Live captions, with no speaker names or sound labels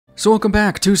So welcome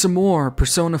back to some more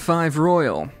Persona 5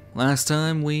 Royal. Last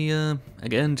time we,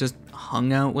 again, just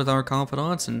hung out with our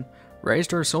confidants and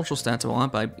raised our social stats a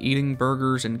lot by eating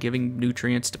burgers and giving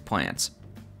nutrients to plants.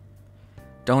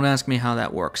 Don't ask me how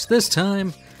that works. This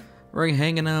time, we're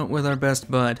hanging out with our best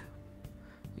bud.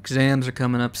 Exams are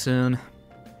coming up soon.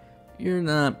 You're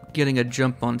not getting a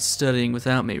jump on studying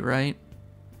without me, right?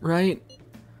 Right?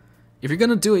 If you're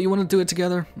gonna do it, you wanna do it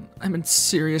together? I'm in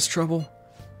serious trouble.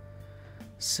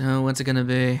 So, what's it gonna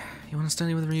be? You wanna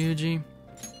study with Ryuji?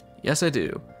 Yes, I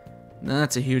do.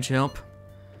 That's a huge help.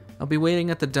 I'll be waiting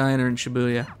at the diner in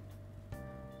Shibuya.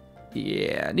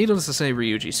 Yeah, needless to say,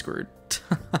 Ryuji's screwed.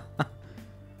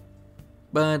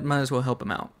 But might as well help him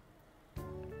out.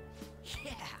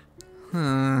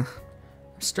 I'm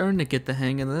starting to get the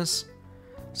hang of this.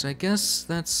 So I guess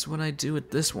that's what I do with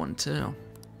this one, too.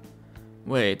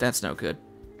 Wait, that's no good.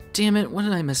 Damn it, what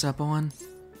did I mess up on?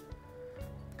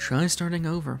 Try starting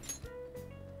over.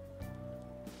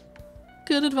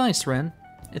 Good advice, Ren.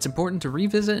 It's important to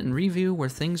revisit and review where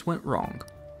things went wrong.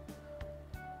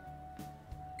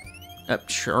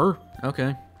 Sure.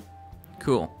 Okay.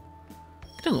 Cool.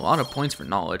 Getting a lot of points for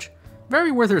knowledge.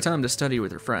 Very worth your time to study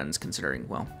with your friends, considering,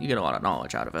 well, you get a lot of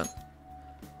knowledge out of it.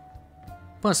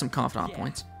 Plus some confidant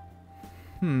points.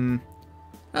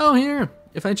 Oh, here!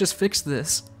 If I just fix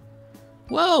this.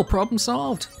 Whoa, problem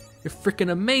solved! You're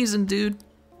freaking amazing, dude!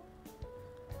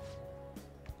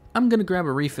 I'm gonna grab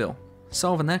a refill.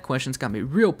 Solving that question's got me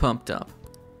real pumped up.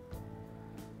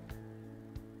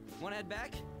 Wanna head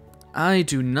back? I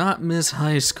do not miss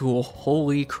high school.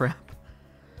 Holy crap.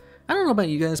 I don't know about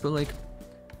you guys, but like,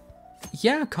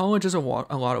 yeah, college is a lot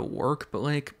of work, but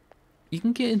like, you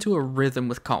can get into a rhythm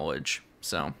with college,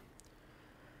 so.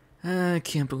 I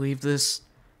can't believe this.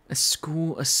 A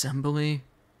school assembly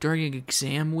during an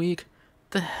exam week?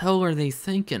 What the hell are they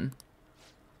thinking?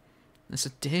 It's a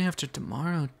day after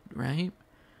tomorrow, right?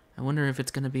 I wonder if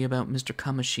it's gonna be about Mr.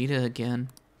 Kamoshida again.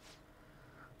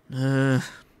 I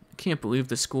can't believe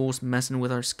the school's messing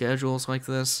with our schedules like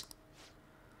this.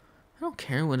 I don't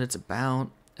care what it's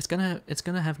about. It's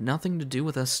gonna have nothing to do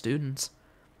with us students.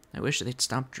 I wish they'd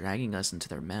stop dragging us into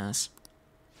their mess.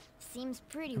 Seems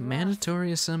pretty A rough.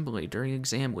 mandatory assembly during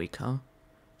exam week, huh?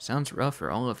 Sounds rough for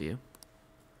all of you.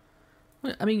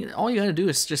 I mean, all you gotta do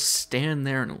is just stand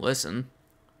there and listen.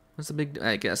 What's the big...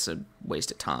 I guess a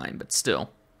waste of time, but still.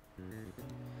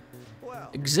 Well,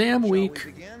 Exam shall week.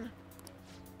 we begin?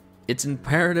 It's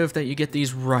imperative that you get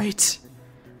these right.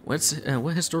 What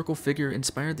historical figure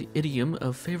inspired the idiom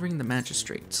of favoring the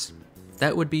magistrates?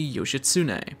 That would be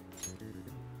Yoshitsune.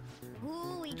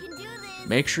 Ooh, we can do this.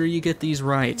 Make sure you get these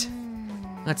right.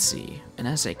 Let's see, an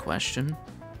essay question.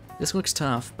 This looks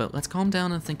tough, but let's calm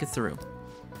down and think it through.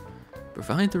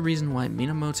 Provide the reason why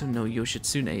Minamoto no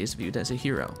Yoshitsune is viewed as a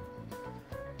hero.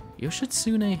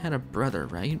 Yoshitsune had a brother,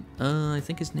 right? I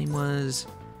think his name was...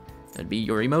 That'd be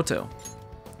Yorimoto.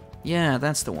 Yeah,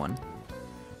 that's the one.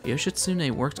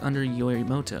 Yoshitsune worked under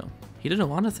Yorimoto. He did a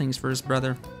lot of things for his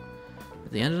brother,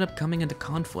 but they ended up coming into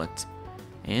conflict.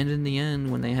 And in the end,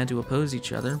 when they had to oppose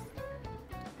each other,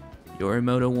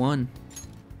 Yorimoto won.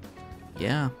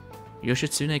 Yeah,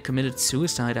 Yoshitsune committed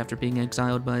suicide after being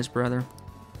exiled by his brother.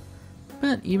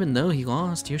 But even though he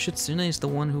lost, Yoshitsune is the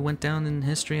one who went down in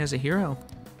history as a hero.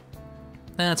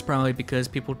 That's probably because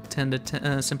people tend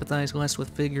to sympathize less with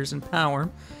figures in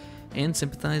power, and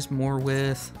sympathize more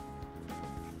with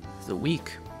the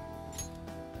weak.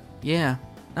 Yeah,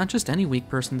 not just any weak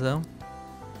person though.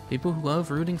 People who love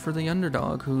rooting for the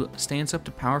underdog who stands up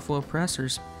to powerful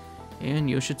oppressors, and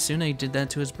Yoshitsune did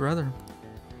that to his brother.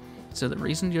 So the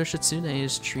reason Yoshitsune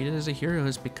is treated as a hero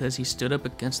is because he stood up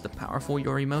against the powerful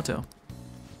Yorimoto.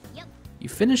 Yep. You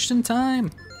finished in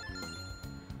time!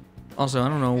 Also, I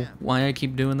don't know why I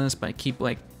keep doing this, but I keep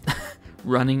like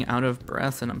running out of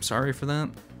breath, and I'm sorry for that.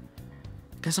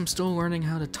 Guess I'm still learning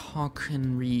how to talk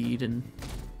and read and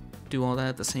do all that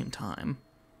at the same time.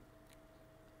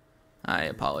 I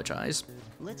apologize.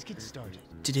 Let's get started.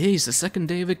 Today's the second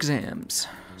day of exams.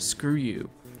 Screw you.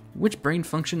 Which brain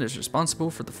function is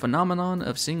responsible for the phenomenon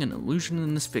of seeing an illusion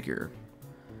in this figure?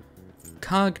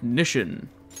 Cognition.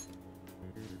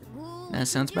 Ooh, That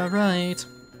sounds about right.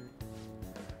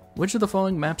 Which of the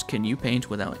following maps can you paint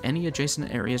without any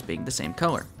adjacent areas being the same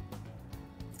color?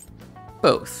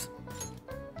 Both.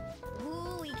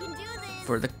 Ooh, we can do this.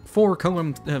 For the four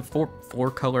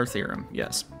color theorem,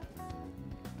 yes.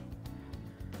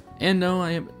 And no,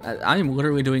 I am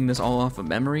literally doing this all off of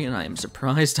memory, and I am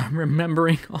surprised I'm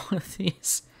remembering all of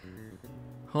these.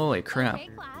 Holy crap. Okay,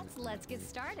 class, let's get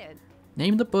started.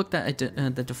 Name the book that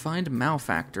defined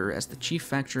malfactor as the chief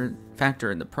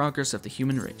factor in the progress of the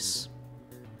human race.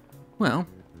 Well,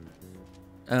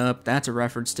 That's a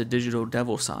reference to Digital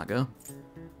Devil Saga.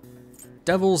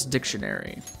 Devil's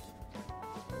Dictionary.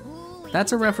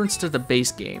 That's a reference to the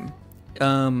base game.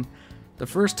 The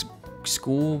first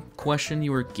school question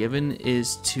you were given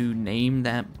is to name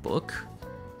that book,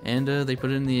 and they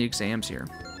put it in the exams here.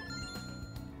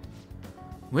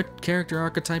 What character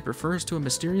archetype refers to a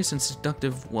mysterious and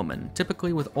seductive woman,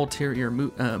 typically with ulterior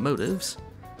motives?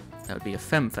 That would be a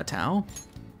femme fatale.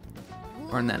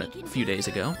 Learned that a few days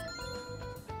ago.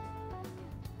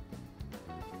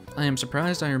 I am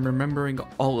surprised I am remembering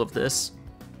all of this.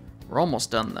 We're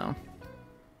almost done, though.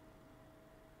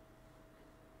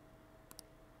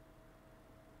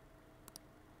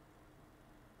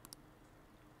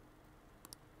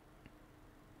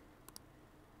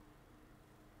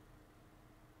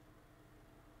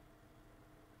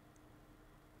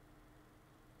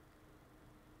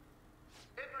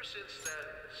 Ever since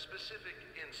that specific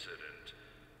incident,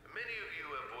 many of you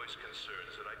have voiced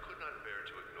concerns that I could not bear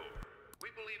to ignore. We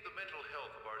believe the mental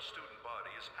health of our student body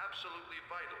is absolutely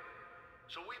vital,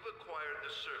 so we've acquired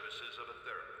the services of a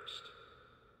therapist.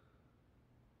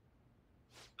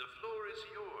 The floor is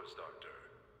yours, Doctor.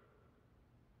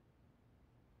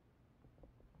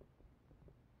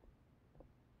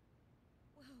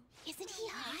 Isn't he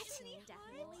hot?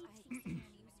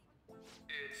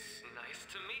 It's nice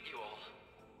to meet you all.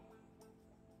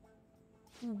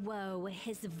 Whoa,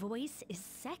 his voice is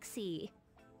sexy.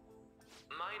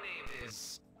 My name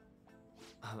is...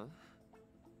 Huh?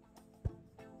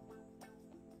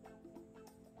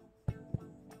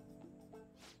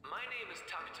 My name is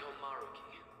Takuto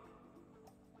Maruki.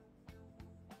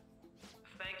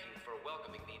 Thank you for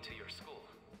welcoming me to your school.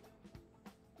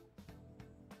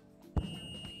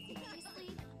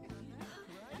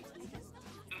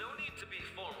 No need to be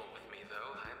formal with me,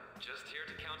 though. I'm just here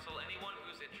to counsel anyone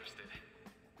who's interested.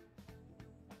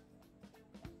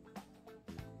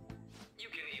 You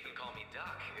can even call me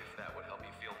Doc, if that would help you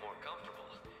feel more comfortable.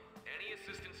 Any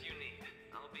assistance you need,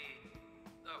 I'll be...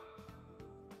 Oh.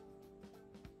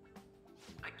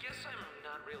 I guess I'm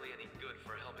not really any good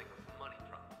for helping with money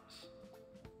problems.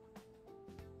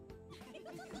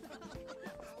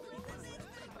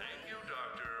 Thank you,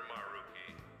 Dr.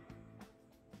 Maruki.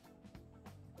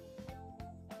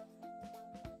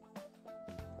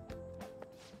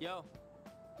 Yo.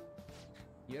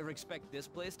 You ever expect this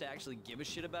place to actually give a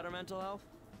shit about our mental health?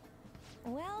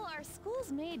 Well, our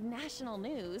school's made national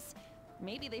news.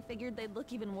 Maybe they figured they'd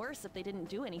look even worse if they didn't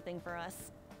do anything for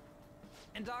us.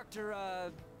 And Dr.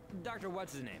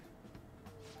 what's his name?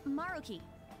 Maruki.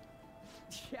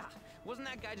 Yeah, wasn't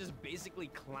that guy just basically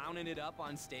clowning it up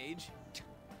on stage?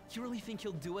 You really think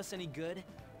he'll do us any good?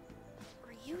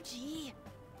 Ryuji.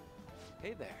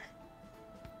 Hey there.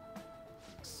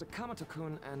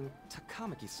 Sakamoto-kun and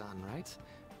Takamaki-san, right?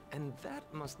 And that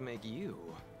must make you.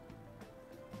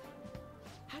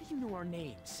 How do you know our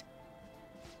names?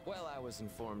 Well, I was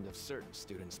informed of certain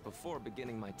students before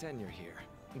beginning my tenure here.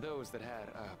 Those that had,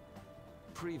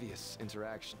 previous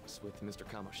interactions with Mr.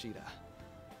 Kamoshida.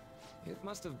 It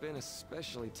must have been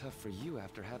especially tough for you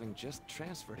after having just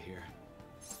transferred here.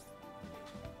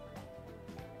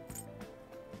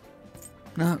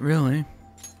 Not really.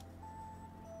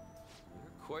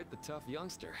 You're quite the tough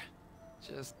youngster.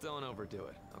 Just don't overdo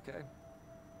it, okay?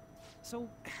 So,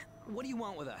 what do you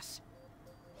want with us?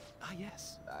 Ah,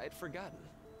 yes, I'd forgotten.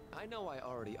 I know I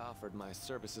already offered my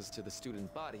services to the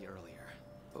student body earlier,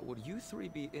 but would you three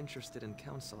be interested in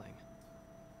counseling?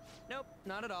 Nope,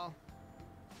 not at all.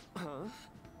 Huh?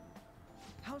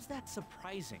 How's that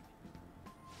surprising?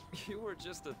 You were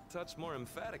just a touch more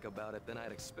emphatic about it than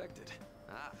I'd expected.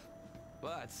 Ah,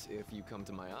 but if you come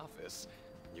to my office,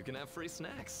 you can have free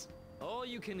snacks. All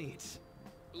you can eat.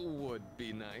 Would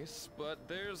be nice, but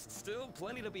there's still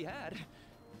plenty to be had.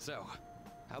 So,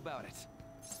 how about it?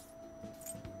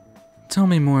 Tell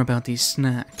me more about these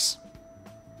snacks.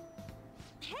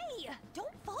 Hey,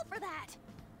 don't fall for that.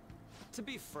 To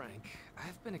be frank,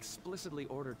 I've been explicitly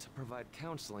ordered to provide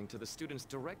counseling to the students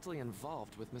directly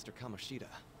involved with Mr. Kamoshida.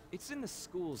 It's in the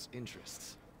school's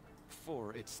interests.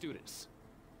 For its students.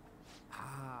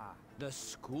 Ah, the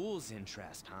school's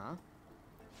interest, huh?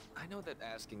 I know that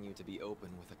asking you to be open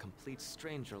with a complete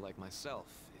stranger like myself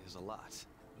is a lot.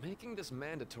 Making this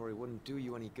mandatory wouldn't do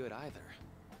you any good either.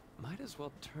 Might as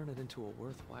well turn it into a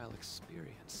worthwhile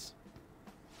experience.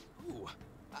 Ooh,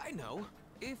 I know!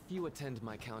 If you attend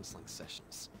my counseling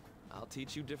sessions, I'll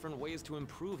teach you different ways to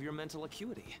improve your mental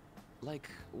acuity. Like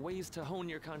ways to hone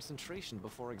your concentration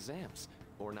before exams,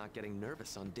 or not getting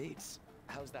nervous on dates.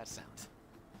 How's that sound?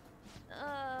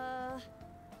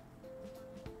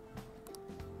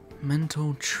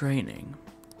 Mental training.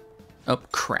 Oh,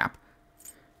 crap.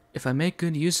 If I make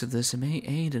good use of this, it may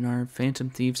aid in our Phantom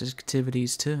Thieves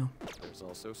activities too. There's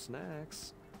also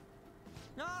snacks.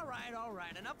 All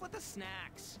right, enough with the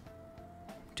snacks.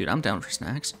 Dude, I'm down for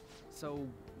snacks. So,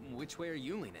 which way are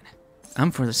you leaning?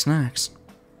 I'm for the snacks.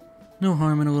 No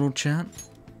harm in a little chat.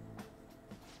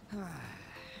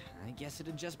 I guess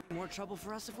it'd just be more trouble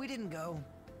for us if we didn't go.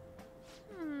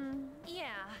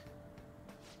 Yeah.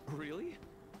 Really?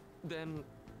 Then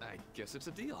I guess it's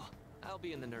a deal. I'll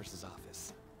be in the nurse's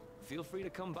office. Feel free to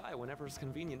come by whenever it's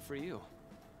convenient for you.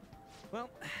 Well,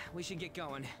 we should get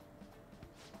going.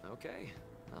 Okay,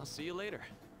 I'll see you later.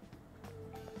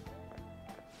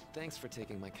 Thanks for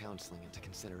taking my counseling into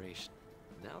consideration.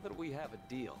 Now that we have a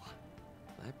deal,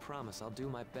 I promise I'll do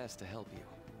my best to help you.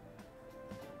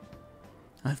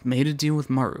 I've made a deal with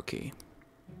Maruki.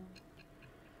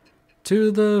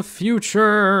 To the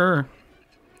future!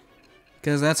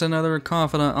 Because that's another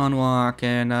confidant unlock,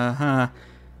 and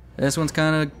this one's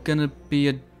kind of gonna be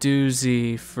a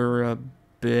doozy for a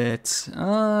bit.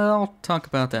 I'll talk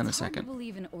about that in a second. It's hard to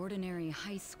believe an ordinary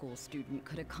high school student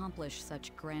could accomplish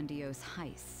such grandiose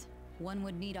heists. One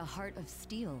would need a heart of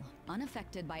steel,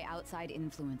 unaffected by outside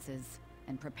influences,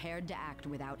 and prepared to act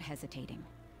without hesitating.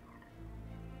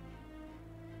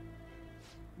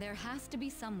 There has to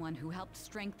be someone who helped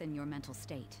strengthen your mental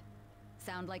state.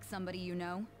 Sound like somebody you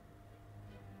know?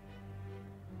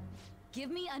 Give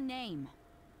me a name.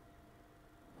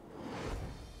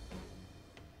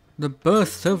 The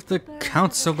birth of the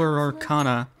Counselor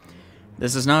Arcana.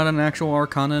 This is not an actual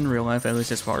Arcana in real life, at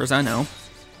least as far as I know.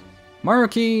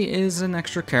 Maruki is an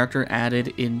extra character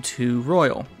added into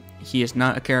Royal. He is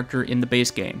not a character in the base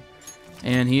game,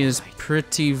 and he is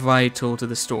pretty vital to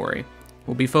the story.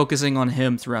 We'll be focusing on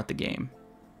him throughout the game.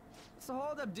 So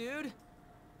hold up, dude.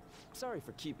 Sorry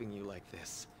for keeping you like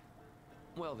this.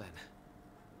 Well then.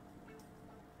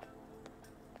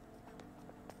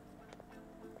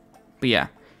 But yeah,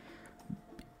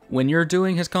 when you're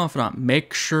doing his confidant,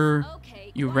 make sure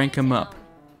you rank him up.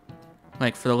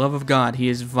 Like, for the love of God, he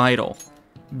is vital.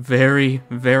 Very,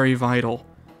 very vital.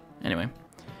 Anyway,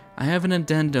 I have an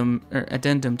addendum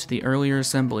to the earlier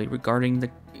assembly regarding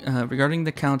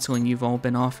the counseling you've all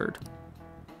been offered.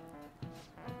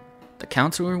 The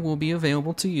counselor will be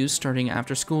available to use starting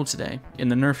after school today in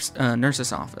the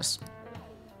nurse's office.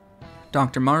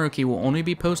 Dr. Maruki will only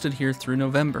be posted here through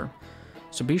November,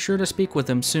 so be sure to speak with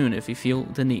him soon if you feel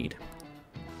the need.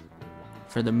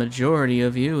 For the majority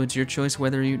of you, it's your choice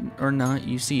whether or not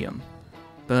you see him,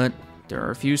 but there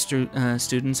are a few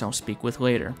students I'll speak with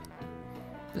later.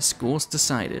 The school's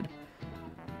decided.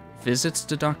 Visits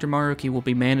to Dr. Maruki will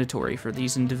be mandatory for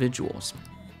these individuals.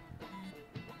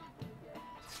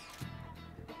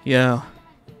 Yo,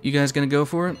 you guys gonna go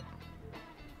for it?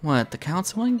 What, the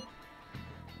counseling?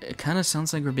 It kinda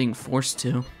sounds like we're being forced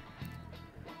to.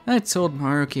 I told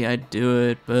Maruki I'd do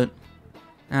it, but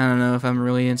I don't know if I'm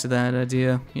really into that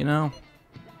idea, you know?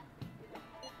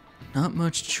 Not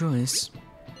much choice.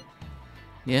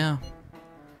 Yeah,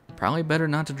 probably better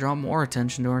not to draw more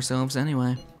attention to ourselves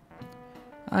anyway.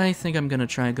 I think I'm gonna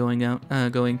try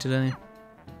going today.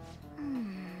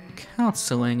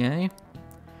 Counseling, eh?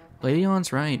 Lady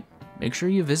On's right. Make sure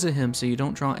you visit him so you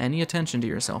don't draw any attention to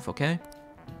yourself, okay?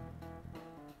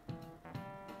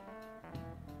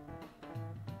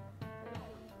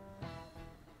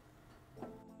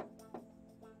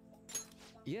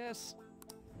 Yes.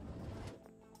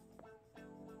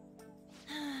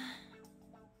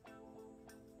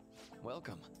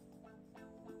 Welcome.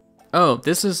 Oh,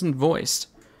 this isn't voiced.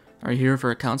 Are you here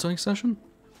for a counseling session?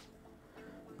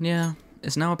 Yeah,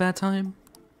 is now a bad time?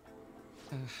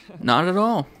 Not at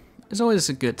all. It's always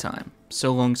a good time,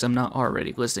 so long as I'm not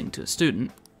already listening to a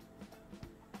student.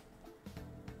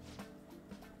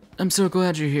 I'm so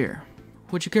glad you're here.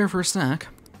 Would you care for a snack?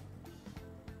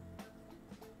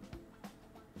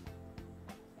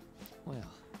 Well,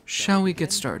 Shall we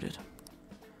get started?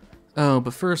 Oh,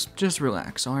 but first, just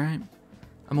relax, alright?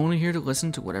 I'm only here to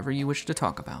listen to whatever you wish to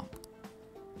talk about.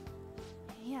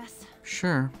 Yes.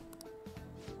 Sure.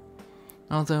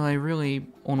 Although I really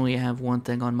only have one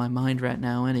thing on my mind right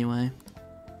now anyway.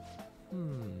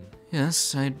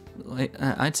 Yes, I'd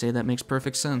say that makes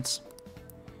perfect sense.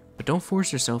 But don't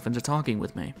force yourself into talking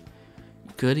with me.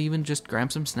 You could even just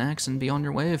grab some snacks and be on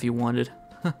your way if you wanted.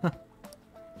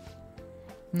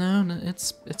 No,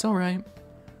 it's alright.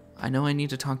 I know I need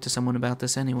to talk to someone about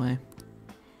this anyway.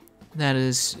 That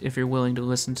is, if you're willing to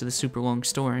listen to the super long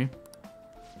story.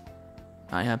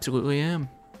 I absolutely am.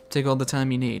 Take all the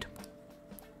time you need.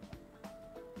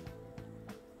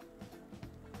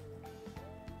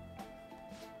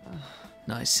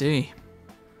 I see.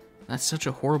 That's such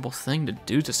a horrible thing to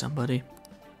do to somebody.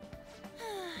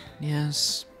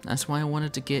 Yes, that's why I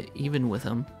wanted to get even with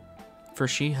him. For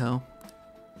Shiho.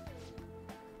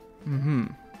 Mm-hmm.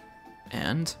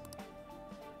 And?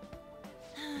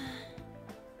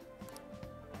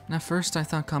 At first, I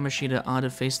thought Kamoshida ought to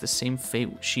face the same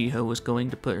fate Shiho was going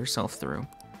to put herself through.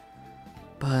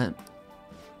 But...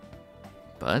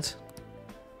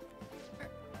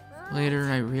 Later,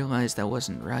 I realized that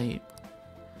wasn't right.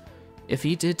 If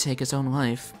he did take his own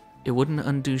life, it wouldn't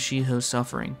undo Shiho's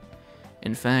suffering.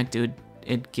 In fact,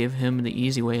 it'd give him the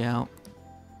easy way out.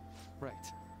 Right.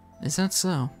 Is that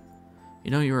so?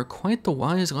 You know, you are quite the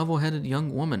wise, level-headed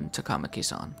young woman,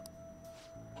 Takamaki-san.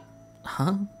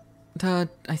 Huh?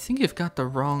 I think you've got the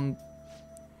wrong...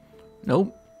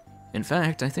 Nope. In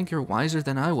fact, I think you're wiser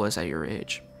than I was at your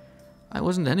age. I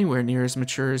wasn't anywhere near as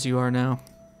mature as you are now.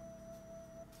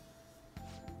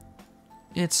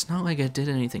 It's not like I did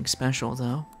anything special,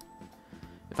 though.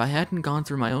 If I hadn't gone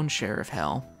through my own share of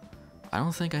hell, I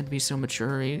don't think I'd be so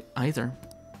mature either.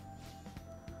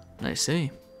 I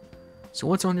see. So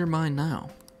what's on your mind now?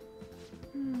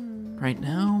 Right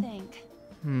now?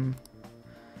 I'm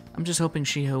just hoping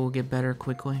Shiho will get better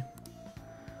quickly.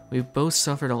 We've both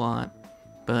suffered a lot,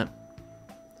 but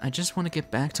I just want to get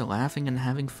back to laughing and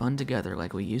having fun together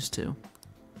like we used to.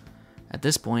 At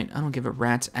this point, I don't give a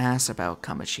rat's ass about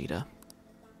Kamoshida.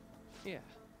 Yeah.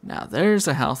 Now there's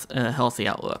a healthy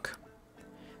outlook.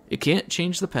 You can't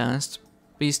change the past,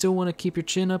 but you still want to keep your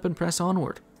chin up and press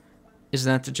onward. Is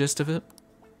that the gist of it?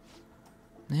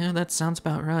 Yeah, that sounds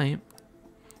about right.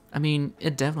 I mean,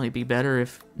 it'd definitely be better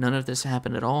if none of this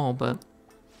happened at all, but...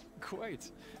 Quite.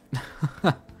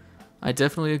 I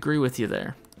definitely agree with you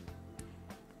there.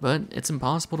 But it's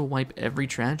impossible to wipe every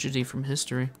tragedy from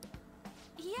history.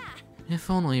 Yeah. If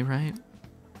only, right?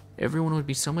 Everyone would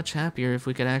be so much happier if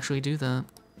we could actually do that.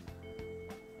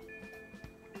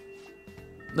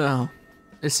 Oh,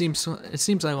 it seems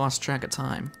I lost track of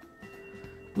time.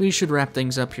 We should wrap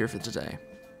things up here for today.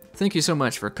 Thank you so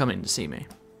much for coming to see me.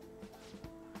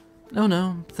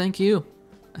 No, thank you.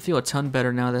 I feel a ton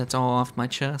better now that it's all off my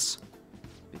chest.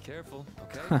 Be careful,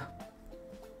 okay?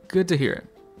 Good to hear it.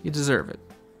 You deserve it.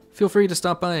 Feel free to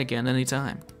stop by again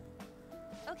anytime.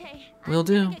 Okay. Will I'm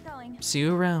gonna do. get going. See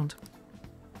you around.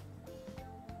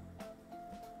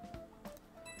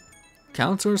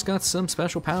 Counselor's got some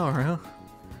special power, huh?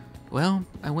 Well,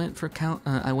 I went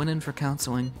in for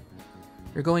counseling.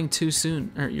 You're going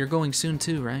soon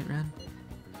too, right, Red?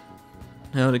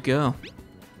 How'd it go?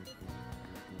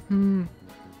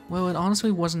 Well, it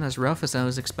honestly wasn't as rough as I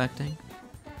was expecting.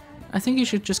 I think you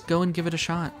should just go and give it a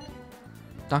shot.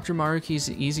 Dr.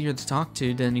 Maruki's easier to talk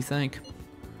to than you think.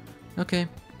 Okay,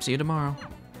 see you tomorrow.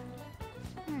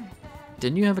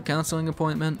 Didn't you have a counseling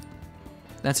appointment?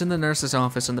 That's in the nurse's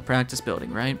office in the practice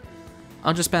building, right?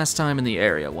 I'll just pass time in the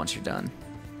area once you're done.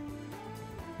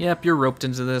 Yep, you're roped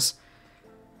into this.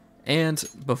 And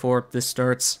before this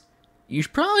starts, you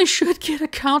probably should get a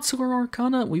Counselor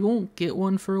Arcana. We won't get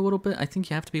one for a little bit. I think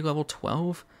you have to be level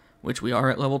 12, which we are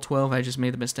at level 12. I just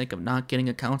made the mistake of not getting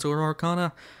a Counselor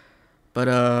Arcana.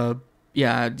 But,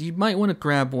 yeah, you might want to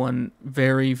grab one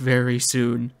very, very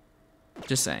soon.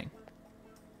 Just saying.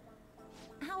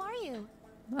 How are you?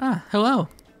 Ah, hello.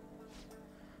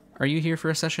 Are you here for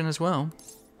a session as well?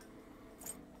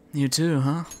 You too,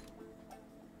 huh?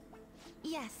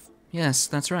 Yes. Yes,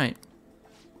 that's right.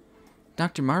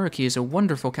 Dr. Maruki is a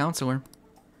wonderful counselor.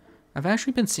 I've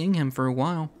actually been seeing him for a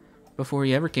while, before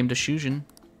he ever came to Shujin.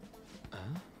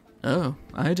 Oh,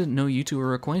 I didn't know you two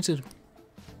were acquainted.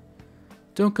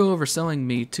 Don't go overselling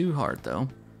me too hard, though,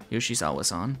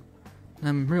 Yoshizawa-san.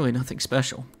 I'm really nothing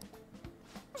special.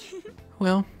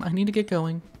 Well, I need to get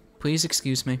going. Please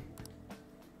excuse me.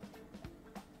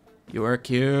 You are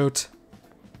cute.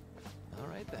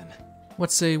 Alright then.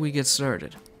 What say we get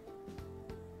started?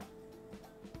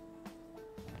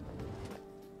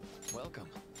 Welcome.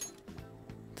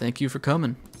 Thank you for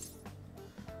coming.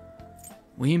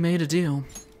 We made a deal.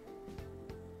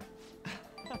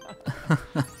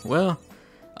 Well,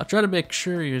 I'll try to make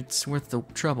sure it's worth the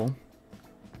trouble.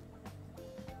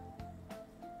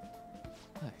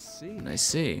 I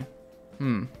see.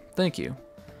 Thank you.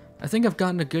 I think I've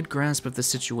gotten a good grasp of the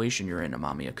situation you're in,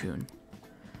 Amamiya-kun.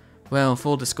 Well,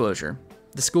 full disclosure,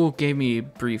 the school gave me a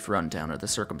brief rundown of the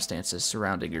circumstances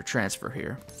surrounding your transfer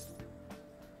here.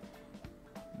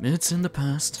 It's in the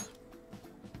past.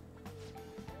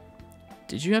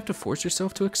 Did you have to force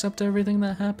yourself to accept everything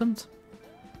that happened?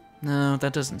 No,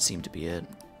 that doesn't seem to be it.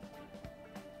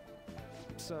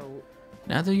 So...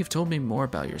 Now that you've told me more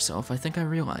about yourself, I think I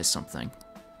realize something.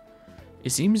 It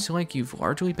seems like you've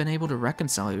largely been able to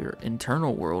reconcile your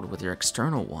internal world with your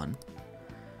external one.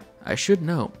 I should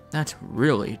note, that's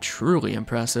really, truly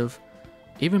impressive.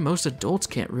 Even most adults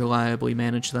can't reliably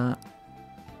manage that.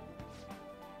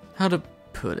 How to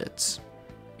put it?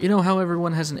 You know how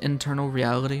everyone has an internal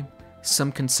reality?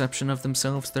 Some conception of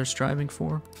themselves they're striving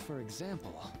for? For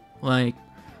example? Like,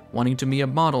 wanting to be a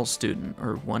model student,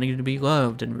 or wanting to be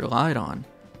loved and relied on.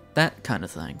 That kind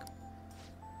of thing.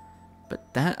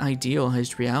 But that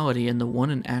idealized reality and the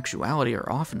one in actuality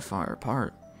are often far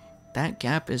apart. That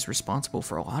gap is responsible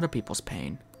for a lot of people's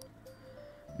pain.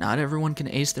 Not everyone can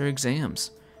ace their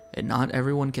exams, and not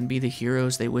everyone can be the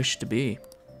heroes they wish to be.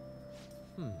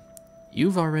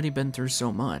 You've already been through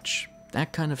so much.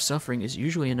 That kind of suffering is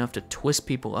usually enough to twist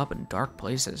people up in dark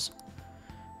places.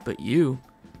 But you're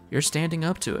standing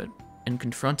up to it and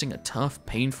confronting a tough,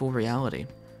 painful reality.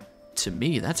 To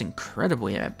me, that's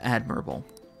incredibly admirable.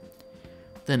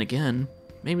 Then again,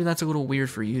 maybe that's a little weird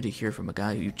for you to hear from a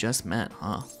guy who you just met,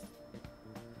 huh?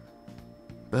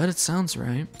 But it sounds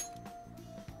right.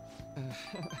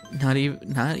 Not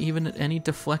even any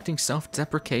deflecting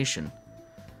self-deprecation.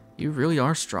 You really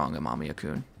are strong,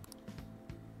 Amamiya-kun.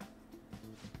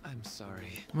 I'm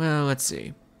sorry. Well, let's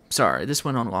see. Sorry, this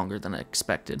went on longer than I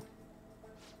expected.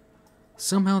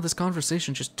 Somehow this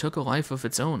conversation just took a life of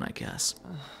its own, I guess.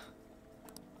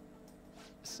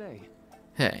 Say.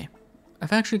 Hey,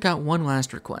 I've actually got one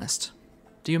last request.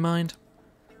 Do you mind?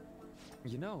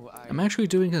 You know, I'm actually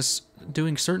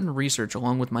doing certain research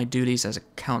along with my duties as a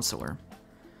counselor.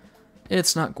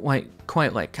 It's not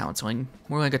quite like counseling,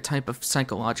 more like a type of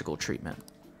psychological treatment.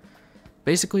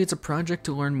 Basically, it's a project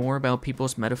to learn more about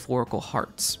people's metaphorical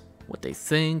hearts, what they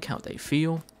think, how they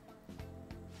feel.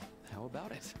 How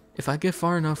about it? If I get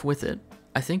far enough with it,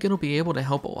 I think it'll be able to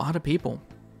help a lot of people.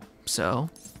 So,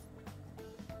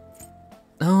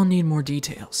 I'll need more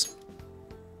details.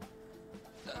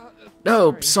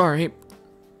 Oh, sorry.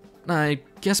 I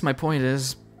guess my point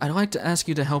is, I'd like to ask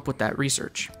you to help with that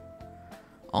research.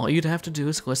 All you'd have to do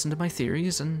is listen to my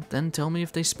theories and then tell me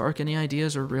if they spark any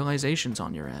ideas or realizations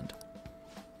on your end.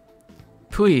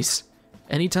 Please,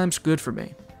 anytime's good for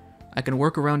me. I can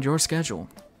work around your schedule.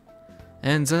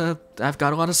 And, I've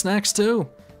got a lot of snacks too.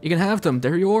 You can have them,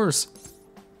 they're yours.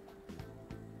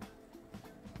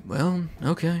 Well,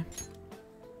 okay.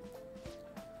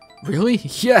 Really?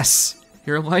 Yes!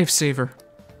 You're a lifesaver.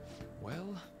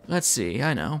 Well, let's see,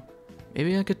 I know.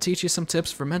 Maybe I could teach you some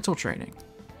tips for mental training.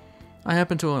 I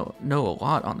happen to know a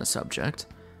lot on the subject.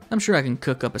 I'm sure I can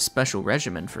cook up a special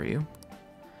regimen for you.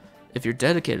 If you're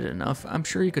dedicated enough, I'm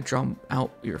sure you could draw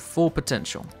out your full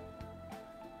potential.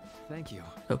 thank you.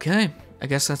 Okay, I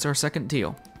guess that's our second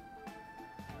deal.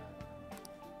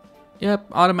 Yep,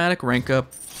 automatic rank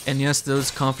up. And yes, those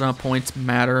confidant points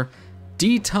matter.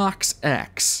 Detox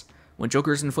X. When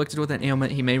Joker is inflicted with an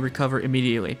ailment, he may recover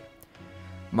immediately.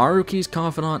 Maruki's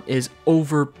confidant is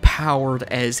overpowered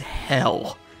as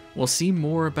hell. We'll see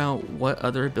more about what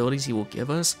other abilities he will give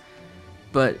us,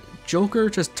 but Joker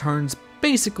just turns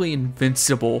basically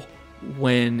invincible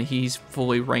when he's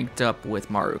fully ranked up with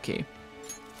Maruki.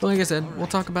 But like I said, we'll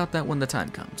talk about that when the time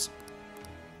comes.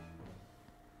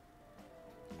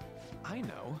 I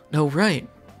know. Oh, right.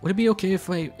 Would it be okay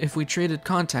if we traded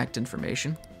contact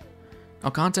information?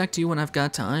 I'll contact you when I've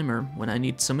got time or when I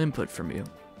need some input from you.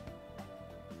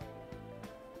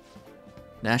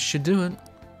 That should do it.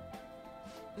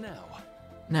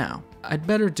 Now, I'd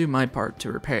better do my part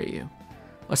to repair you.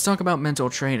 Let's talk about mental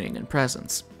training and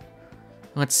presence.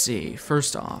 Let's see,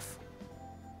 first off.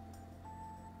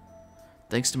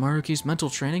 Thanks to Maruki's mental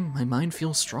training, my mind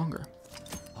feels stronger.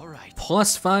 Alright.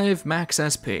 +5 max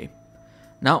SP.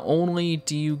 Not only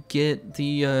do you get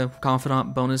the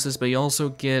confidant bonuses, but you also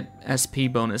get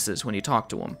SP bonuses when you talk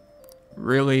to them.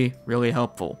 Really, really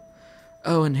helpful.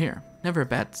 Oh, and here, never a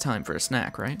bad time for a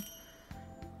snack, right?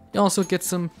 You also get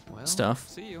some stuff.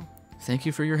 See you. Thank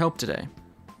you for your help today.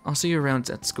 I'll see you around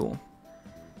at school.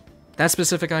 That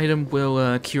specific item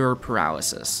will cure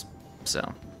paralysis,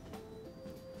 so.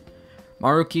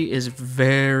 Maruki is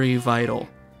very vital.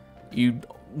 You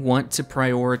want to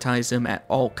prioritize him at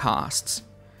all costs.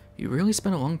 You really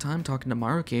spent a long time talking to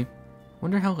Maruki.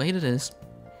 Wonder how late it is.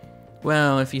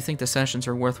 Well, if you think the sessions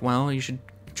are worthwhile, you should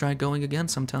try going again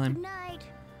sometime. Night.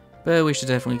 But we should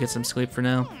definitely get some sleep for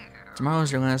now.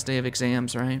 Tomorrow's your last day of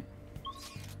exams, right?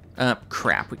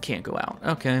 Crap, we can't go out.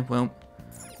 Okay, well,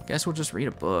 guess we'll just read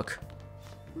a book.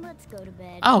 Let's go to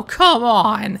bed. Oh, come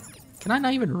on! Can I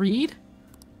not even read?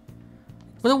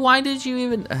 Well, why did you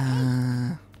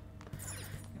even...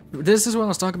 This is what I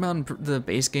was talking about in the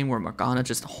base game where Morgana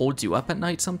just holds you up at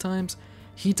night sometimes.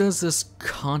 He does this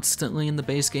constantly in the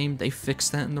base game. They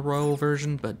fixed that in the Royal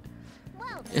version, but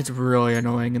it's really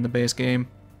annoying in the base game.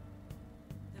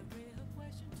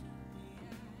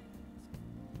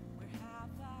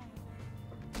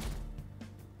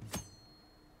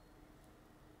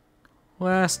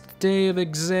 Last day of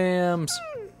exams.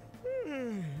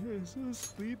 I'm so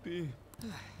sleepy. I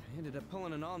ended up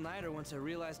pulling an all-nighter once I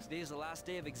realized today's the last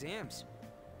day of exams.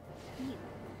 You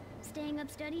staying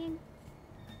up studying?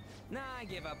 Nah, I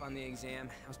gave up on the exam.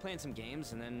 I was playing some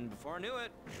games, and then before I knew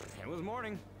it, it was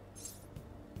morning.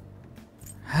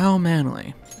 How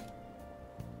manly.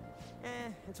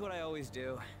 It's what I always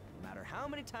do. No matter how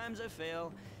many times I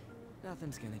fail,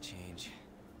 nothing's gonna change.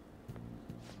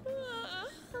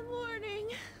 Morning.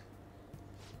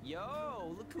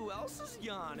 Yo, look who else is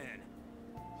yawning.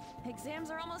 Exams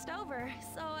are almost over,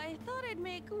 so I thought I'd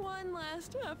make one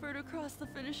last effort across the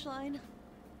finish line.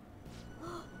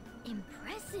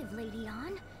 Impressive, Lady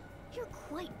Ann. You're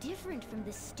quite different from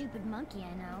this stupid monkey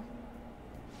I know.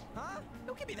 Huh?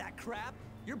 Don't give me that crap.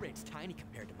 Your brain's tiny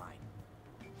compared to mine.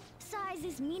 Size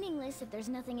is meaningless if there's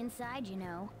nothing inside, you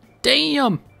know.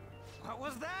 Damn! What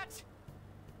was that?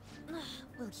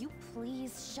 Will you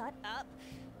please shut up?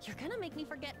 You're gonna make me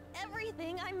forget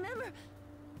everything I remember.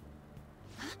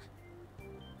 Huh?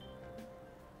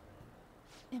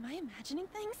 Am I imagining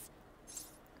things?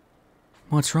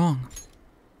 What's wrong?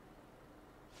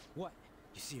 What?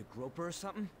 You see a groper or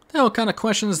something? The hell kind of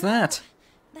question is that?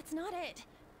 That's not it.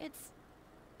 It's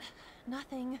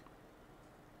nothing.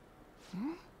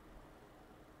 Hmm?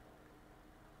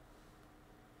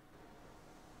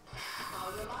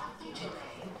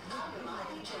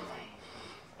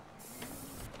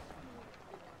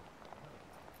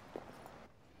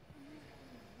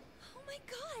 Oh my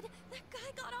god, that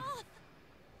guy got off.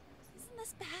 Isn't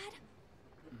this bad?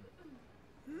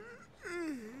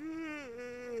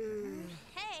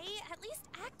 Hey, at least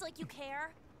act like you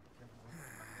care.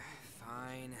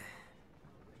 Fine.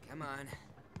 Come on.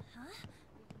 Huh?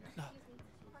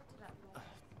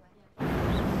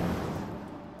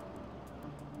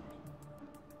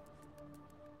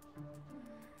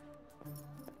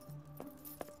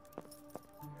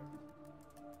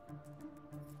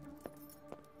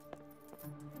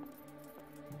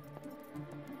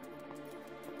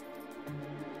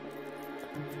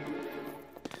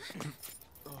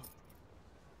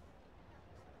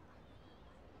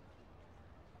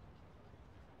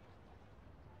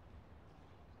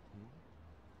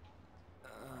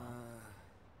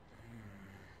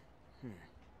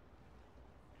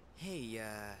 Hey,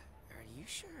 are you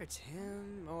sure it's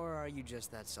him, or are you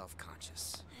just that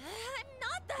self-conscious?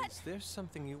 Not that! Is there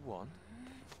something you want?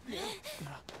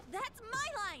 That's my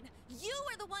line! You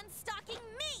are the one stalking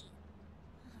me!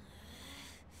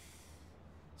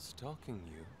 Stalking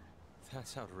you?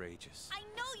 That's outrageous. I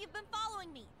know you've been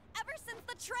following me, ever since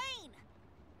the train!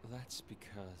 That's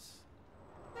because...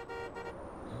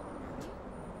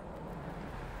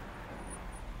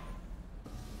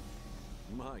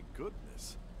 My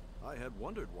goodness. I had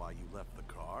wondered why you left the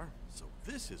car, so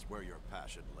this is where your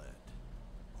passion led.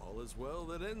 All is well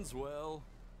that ends well.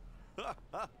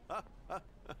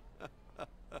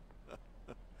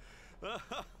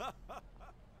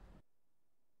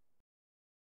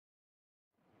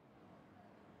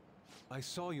 I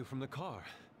saw you from the car,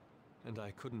 and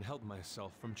I couldn't help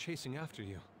myself from chasing after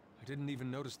you. I didn't even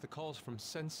notice the calls from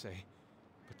Sensei,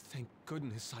 but thank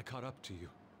goodness I caught up to you.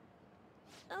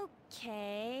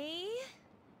 Okay...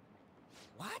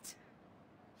 What?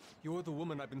 You're the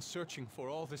woman I've been searching for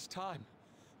all this time.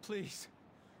 Please,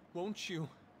 won't you?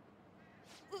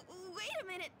 Wait a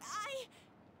minute,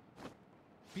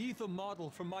 Be the model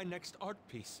for my next art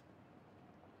piece.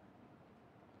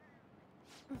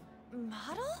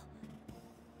 Model?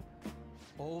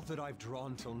 All that I've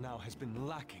drawn till now has been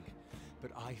lacking, but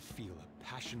I feel a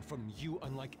passion from you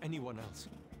unlike anyone else.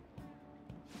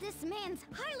 This man's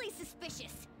highly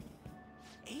suspicious.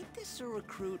 Ain't this a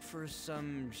recruit for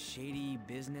some shady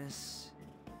business?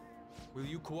 Will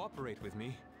you cooperate with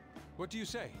me? What do you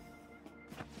say?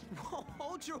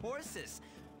 Hold your horses!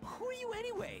 Who are you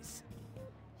anyways?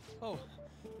 Oh,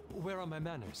 where are my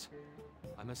manners?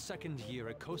 I'm a second year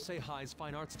at Kosei High's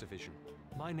Fine Arts Division.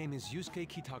 My name is Yusuke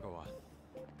Kitagawa.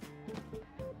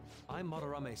 I'm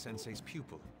Madarame Sensei's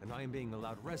pupil, and I am being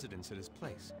allowed residence at his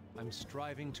place. I'm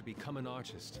striving to become an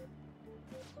artist.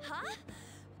 Huh?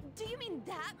 Do you mean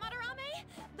that Madarame?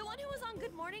 The one who was on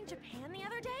Good Morning Japan the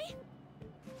other day?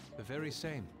 The very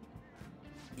same.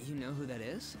 You know who that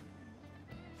is?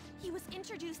 He was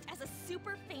introduced as a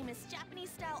super famous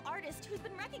Japanese-style artist who's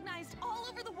been recognized all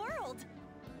over the world.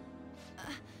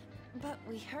 But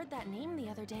we heard that name the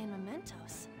other day in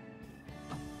Mementos.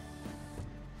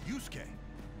 Yusuke!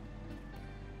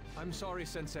 I'm sorry,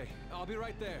 Sensei. I'll be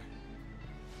right there.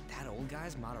 That old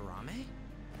guy's Madarame?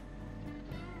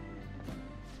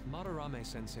 Madarame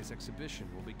Sensei's exhibition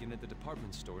will begin at the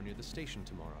department store near the station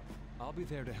tomorrow. I'll be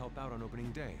there to help out on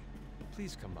opening day.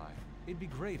 Please come by. It'd be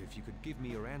great if you could give me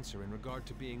your answer in regard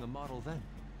to being a model then.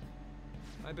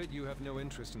 I bet you have no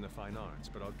interest in the fine arts,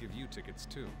 but I'll give you tickets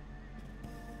too.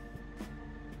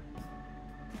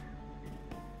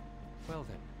 Well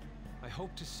then, I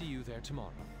hope to see you there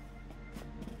tomorrow.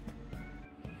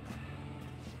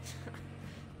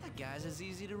 That guy's as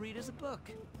easy to read as a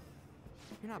book.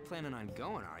 You're not planning on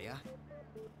going, are ya?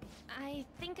 I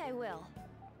think I will.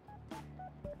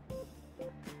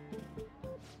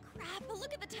 Crap,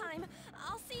 look at the time.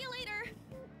 I'll see you later.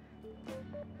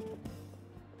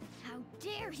 How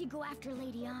dare he go after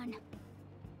Lady Ann?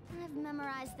 I've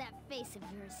memorized that face of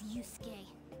yours, Yusuke.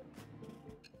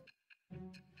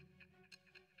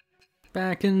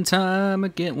 Back in time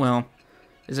again. Well,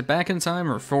 is it back in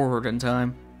time or forward in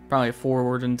time? Probably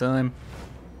forward in time.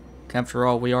 After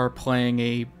all, we are playing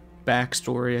a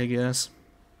backstory, I guess.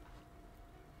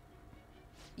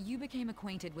 You became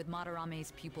acquainted with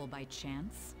Madarame's pupil by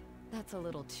chance? That's a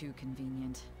little too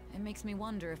convenient. It makes me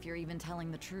wonder if you're even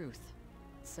telling the truth.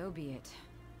 So be it.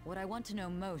 What I want to know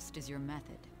most is your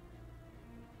method.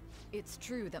 It's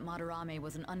true that Madarame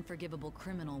was an unforgivable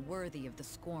criminal worthy of the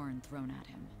scorn thrown at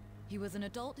him. He was an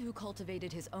adult who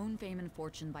cultivated his own fame and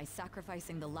fortune by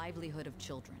sacrificing the livelihood of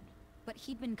children. But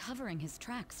he'd been covering his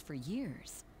tracks for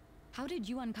years. How did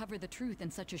you uncover the truth in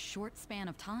such a short span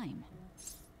of time?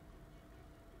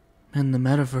 In the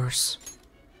metaverse.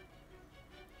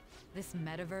 This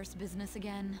metaverse business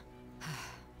again?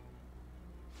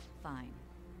 Fine.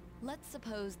 Let's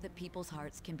suppose that people's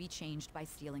hearts can be changed by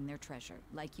stealing their treasure,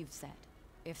 like you've said.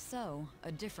 If so,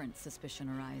 a different suspicion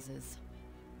arises.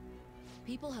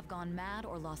 People have gone mad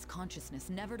or lost consciousness,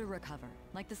 never to recover,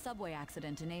 like the subway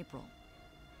accident in April.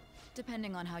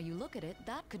 Depending on how you look at it,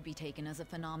 that could be taken as a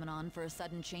phenomenon for a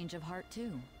sudden change of heart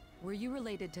too. Were you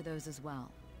related to those as well?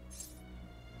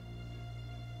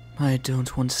 I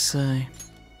don't want to say.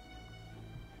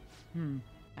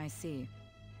 I see.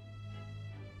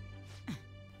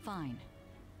 Fine.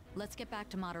 Let's get back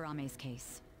to Madarame's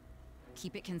case.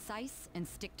 Keep it concise and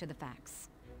stick to the facts.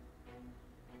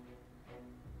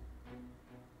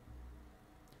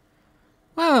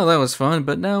 Well, that was fun,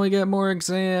 but now we get more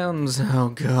exams.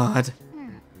 Oh god.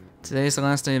 Today's the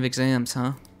last day of exams,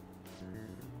 huh?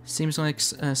 Seemed like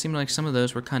some of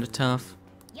those were kind of tough.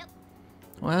 Yep.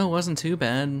 Well, it wasn't too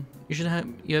bad. You should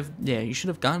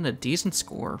have gotten a decent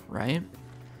score, right?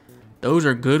 Those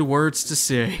are good words to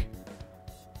say.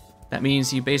 That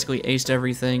means you basically aced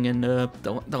everything, and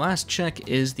the last check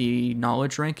is the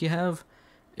knowledge rank you have.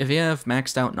 If you have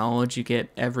maxed out knowledge, you get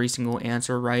every single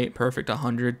answer right, perfect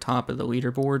 100, top of the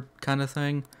leaderboard kind of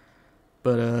thing.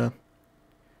 But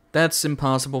that's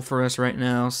impossible for us right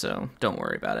now, so don't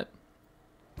worry about it.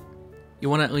 You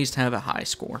want to at least have a high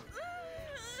score.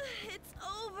 It's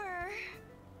over.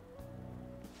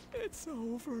 It's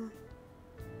over.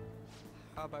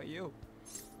 How about you?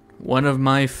 One of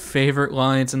my favorite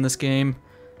lines in this game.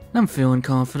 I'm feeling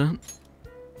confident.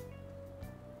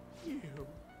 You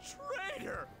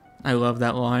traitor! I love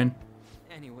that line.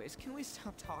 Anyways, can we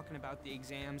stop talking about the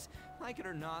exams? Like it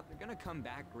or not, they're gonna come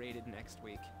back graded next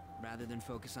week. Rather than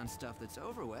focus on stuff that's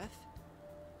over with.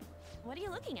 What are you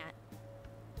looking at?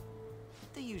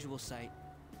 The usual site.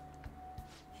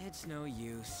 It's no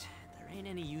use. There ain't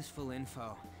any useful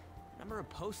info. The number of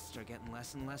posts are getting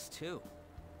less and less too.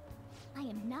 I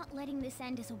am not letting this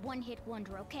end as a one-hit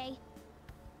wonder, okay?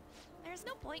 There's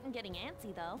no point in getting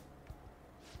antsy, though.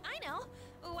 I know.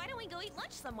 Why don't we go eat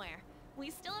lunch somewhere? We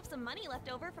still have some money left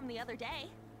over from the other day.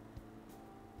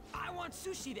 I want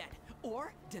sushi then,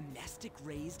 or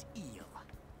domestic-raised eel.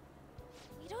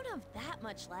 We don't have that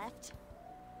much left.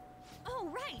 Oh,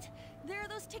 right! There are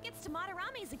those tickets to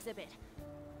Madarame's exhibit.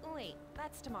 Wait,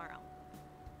 that's tomorrow.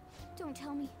 Don't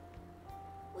tell me.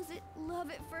 Was it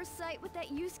love at first sight with that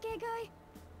Yusuke guy?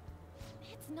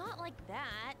 It's not like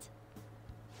that.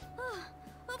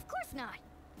 Of course not.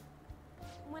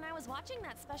 When I was watching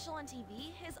that special on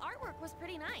TV, his artwork was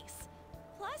pretty nice.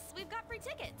 Plus, we've got free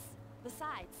tickets.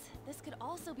 Besides, this could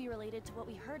also be related to what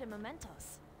we heard in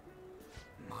Mementos.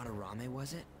 Madarame,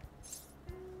 was it?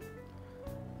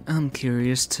 I'm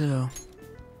curious too.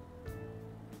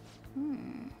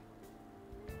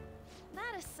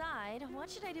 That aside, what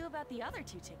should I do about the other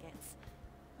 2 tickets?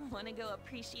 Want to go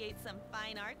appreciate some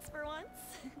fine arts for once?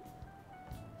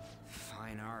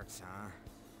 Fine arts,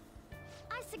 huh?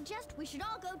 I suggest we should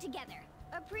all go together.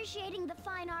 Appreciating the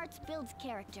fine arts builds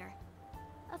character.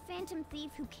 A phantom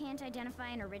thief who can't identify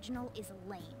an original is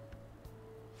lame.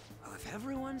 Well, if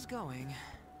everyone's going...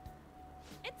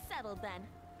 It's settled then.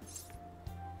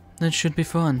 That should be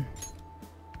fun.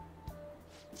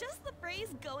 Just the phrase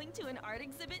going to an art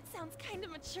exhibit sounds kind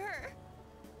of mature.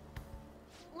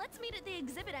 let's meet at the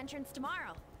exhibit entrance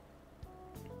tomorrow.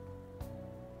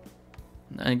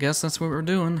 I guess that's what we're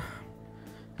doing.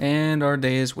 And our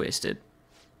day is wasted.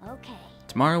 Okay.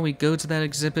 Tomorrow we go to that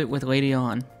exhibit with Lady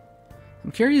On.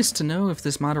 I'm curious to know if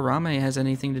this Madarame has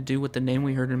anything to do with the name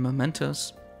we heard in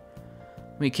Mementos.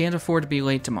 We can't afford to be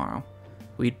late tomorrow.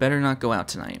 We'd better not go out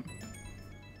tonight.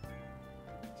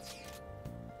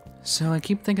 So I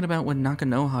keep thinking about what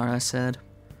Nakanohara said.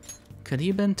 Could he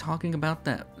have been talking about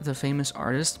the famous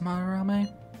artist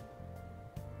Madarame?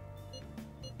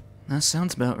 That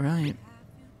sounds about right.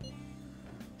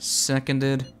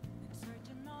 Seconded.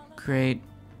 Great.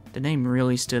 The name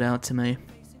really stood out to me.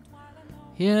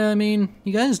 Yeah, I mean,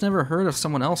 you guys never heard of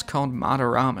someone else called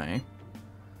Madarame.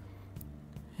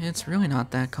 It's really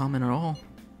not that common at all.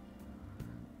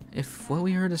 If what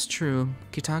we heard is true,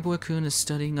 Kitagawa-kun is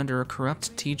studying under a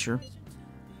corrupt teacher.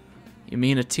 You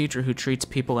mean a teacher who treats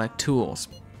people like tools.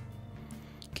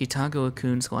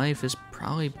 Kitagawa-kun's life is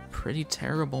probably pretty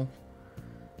terrible.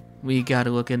 We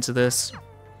gotta look into this.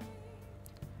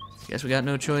 Guess we got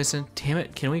no choice. Damn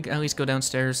it, can we at least go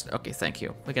downstairs? Okay, thank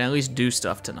you. We can at least do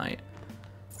stuff tonight.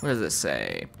 What does this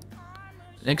say?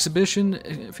 An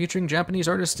exhibition featuring Japanese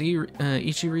artist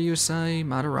Ichiryu Sai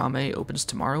Madarame opens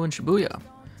tomorrow in Shibuya.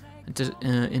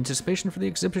 Anticipation for the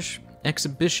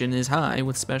exhibition is high,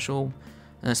 with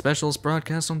specials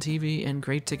broadcast on TV and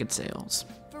great ticket sales.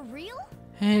 For real?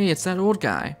 Hey, it's that old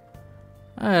guy.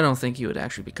 I don't think he would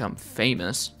actually become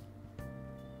famous.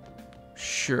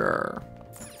 Sure.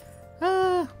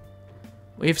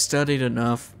 We've studied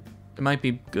enough. It might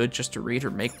be good just to read or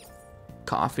make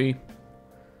coffee.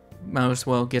 Might as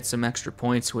well get some extra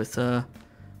points with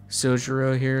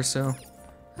Sojiro here, so...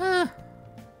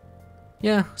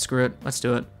 yeah, screw it. Let's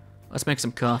do it. Let's make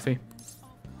some coffee.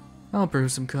 I'll brew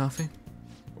some coffee.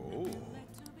 Oh.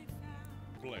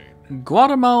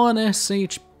 Guatemalan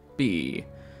SHB.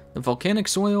 The volcanic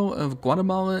soil of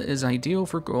Guatemala is ideal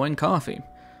for growing coffee.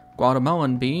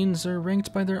 Guatemalan beans are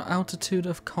ranked by their altitude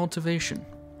of cultivation.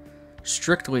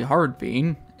 Strictly hard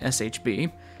bean,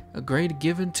 SHB, a grade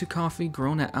given to coffee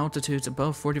grown at altitudes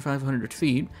above 4,500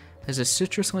 feet, has a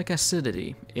citrus-like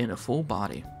acidity in a full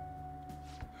body.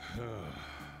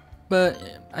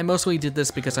 But I mostly did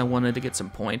this because I wanted to get some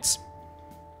points.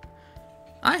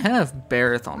 I have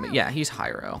Bareth on me. Yeah, he's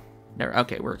Hyro. There.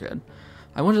 Okay, we're good.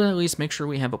 I wanted to at least make sure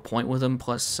we have a point with him,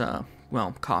 plus,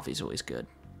 well, coffee's always good.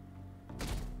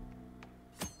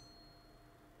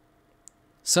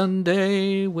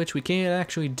 Sunday, which we can't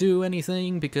actually do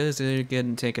anything because they're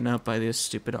getting taken up by this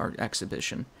stupid art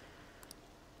exhibition.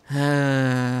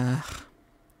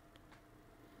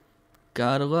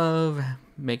 Gotta love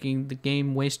making the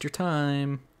game waste your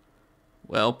time.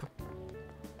 Welp.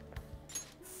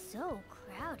 So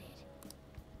crowded.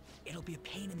 It'll be a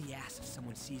pain in the ass if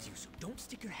someone sees you, so don't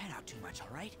stick your head out too much,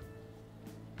 alright?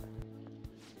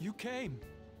 You came.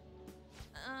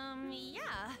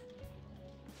 Yeah.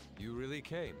 You really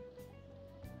came.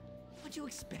 What'd you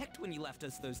expect when you left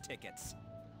us those tickets?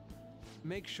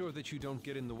 Make sure that you don't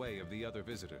get in the way of the other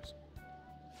visitors.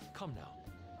 Come now,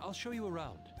 I'll show you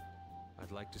around.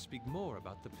 I'd like to speak more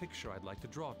about the picture I'd like to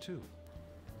draw too.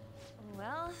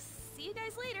 Well, see you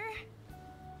guys later.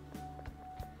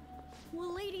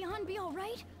 Will Lady Han be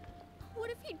alright?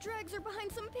 What if he drags her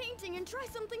behind some painting and tries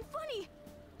something funny?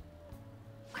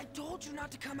 I told you not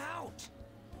to come out!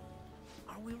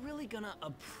 Are we really gonna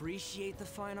appreciate the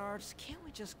fine arts? Can't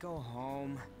we just go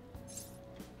home?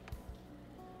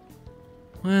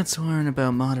 Let's learn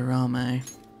about Madarame.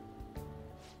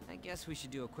 I guess we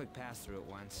should do a quick pass-through at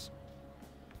once.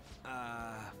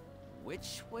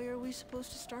 Which way are we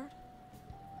supposed to start?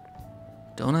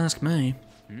 Don't ask me.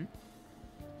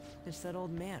 It's that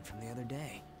old man from the other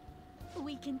day.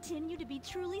 We continue to be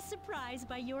truly surprised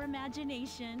by your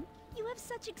imagination. You have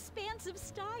such expansive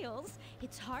styles.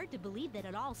 It's hard to believe that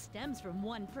it all stems from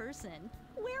one person.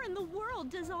 Where in the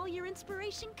world does all your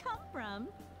inspiration come from?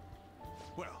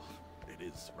 Well, it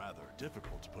is rather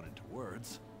difficult to put into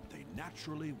words. They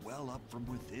naturally well up from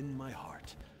within my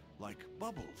heart, like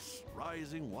bubbles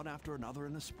rising one after another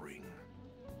in the spring.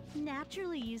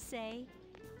 Naturally, you say?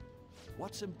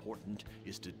 What's important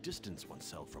is to distance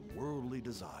oneself from worldly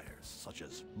desires, such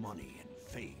as money and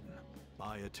fame.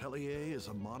 My atelier is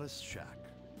a modest shack,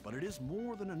 but it is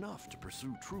more than enough to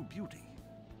pursue true beauty.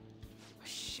 A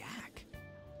shack?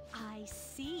 I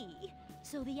see.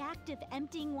 So the act of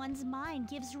emptying one's mind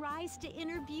gives rise to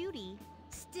inner beauty.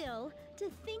 Still, to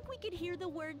think we could hear the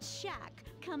word shack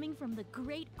coming from the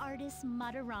great artist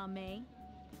Madarame.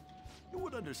 You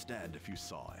would understand if you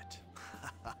saw it.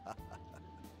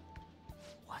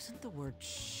 Wasn't the word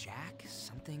shack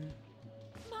something?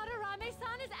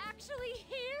 Madarame-san is actually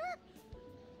here?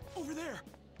 Over there!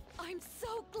 I'm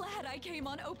so glad I came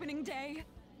on opening day.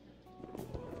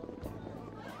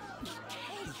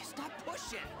 Hey, stop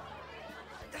pushing!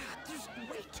 There's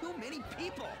way too many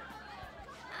people!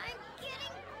 I'm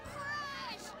getting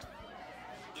crushed!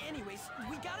 Anyways,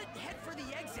 we gotta head for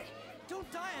the exit. Don't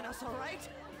die on us, alright?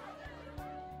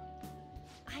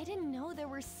 I didn't know there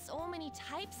were so many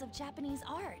types of Japanese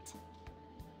art.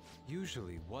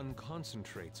 Usually one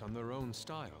concentrates on their own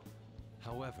style.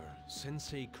 However,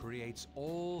 Sensei creates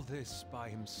all this by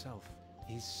himself.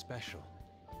 He's special.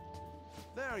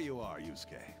 There you are,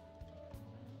 Yusuke.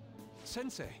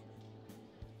 Sensei!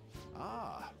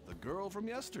 Ah, the girl from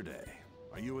yesterday.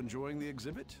 Are you enjoying the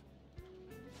exhibit?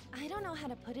 I don't know how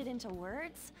to put it into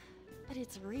words, but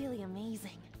it's really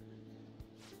amazing.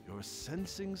 You're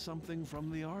sensing something from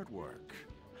the artwork.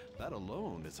 That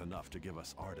alone is enough to give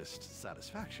us artists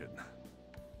satisfaction.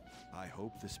 I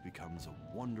hope this becomes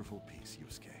a wonderful piece,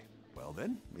 Yusuke. Well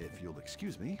then, if you'll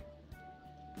excuse me.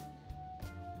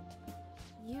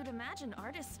 You'd imagine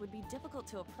artists would be difficult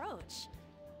to approach,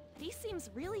 but he seems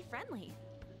really friendly.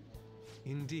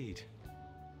 Indeed.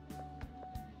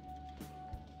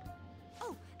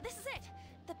 Oh, this is it!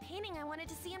 The painting I wanted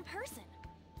to see in person.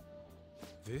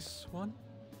 This one?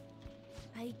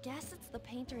 I guess it's the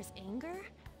painter's anger?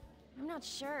 I'm not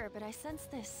sure, but I sense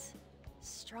this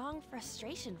strong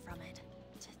frustration from it.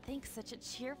 To think such a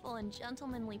cheerful and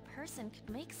gentlemanly person could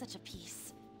make such a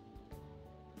piece.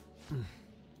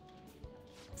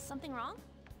 Something wrong?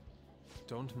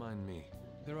 Don't mind me.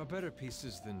 There are better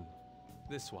pieces than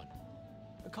this one.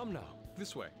 Come now,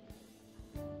 this way.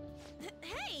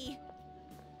 Hey!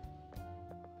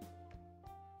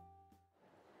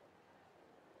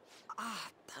 Ah,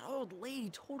 that old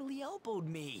lady totally elbowed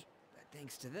me. But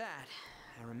thanks to that,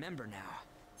 I remember now.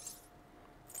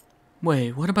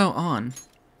 Wait, what about On?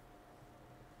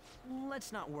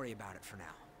 Let's not worry about it for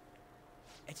now.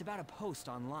 It's about a post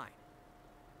online.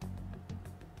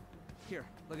 Here,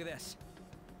 look at this.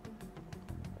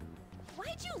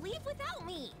 Why'd you leave without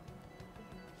me?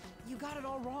 You got it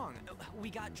all wrong.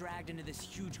 We got dragged into this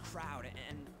huge crowd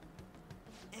and...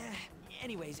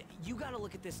 anyways, you gotta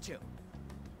look at this too.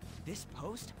 This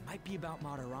post might be about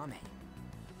Madarame.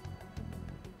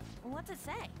 What's it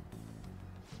say?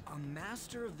 A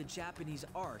master of the Japanese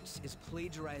arts is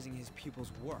plagiarizing his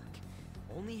pupil's work.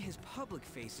 Only his public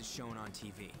face is shown on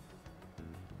TV.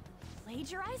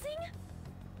 Plagiarizing?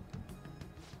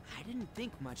 I didn't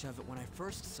think much of it when I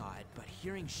first saw it, but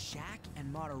hearing Shaq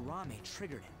and Madarame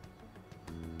triggered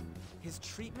it. His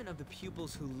treatment of the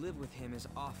pupils who live with him is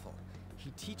awful.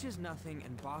 He teaches nothing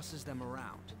and bosses them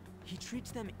around. He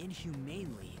treats them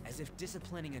inhumanely, as if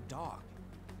disciplining a dog.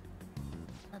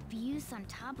 Abuse on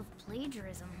top of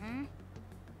plagiarism, huh?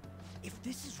 If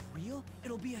this is real,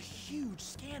 it'll be a huge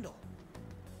scandal.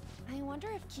 I wonder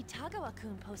if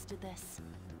Kitagawa-kun posted this.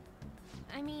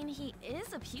 I mean, he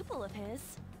is a pupil of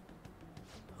his.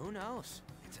 Who knows?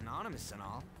 It's anonymous and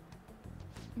all.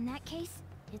 In that case,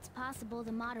 it's possible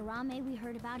the Madarame we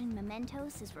heard about in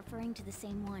Mementos is referring to the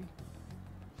same one.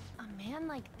 A man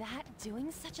like that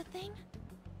doing such a thing?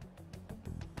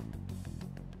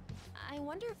 I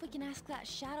wonder if we can ask that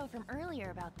shadow from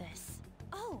earlier about this.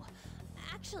 Oh,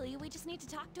 actually, we just need to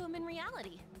talk to him in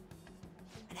reality.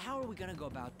 And how are we gonna go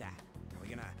about that? Are we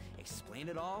gonna explain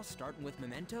it all, starting with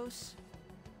Mementos?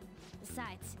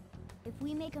 Besides, if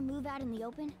we make a move out in the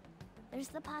open, there's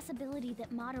the possibility that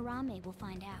Madarame will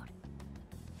find out.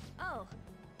 Oh,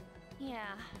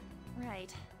 yeah,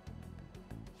 right.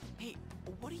 Hey,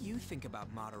 what do you think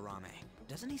about Madarame?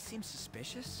 Doesn't he seem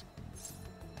suspicious?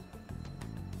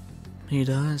 He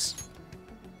does.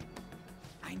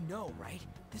 I know, right?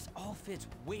 This all fits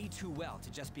way too well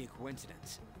to just be a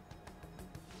coincidence.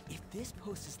 If this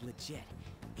post is legit,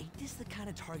 ain't this the kind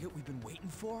of target we've been waiting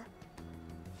for?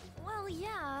 Well,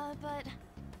 yeah, but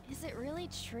is it really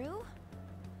true?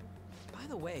 By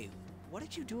the way, what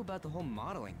did you do about the whole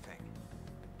modeling thing?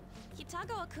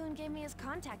 Kitagawa-kun gave me his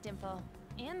contact info,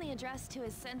 and the address to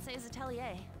his sensei's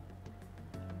atelier.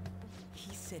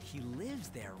 He said he lives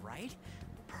there, right?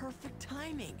 Perfect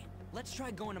timing. Let's try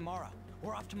going tomorrow.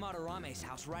 We're off to Madarame's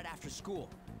house right after school.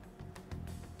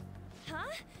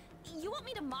 Huh? You want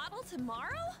me to model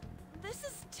tomorrow? This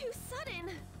is too sudden.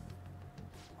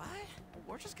 What?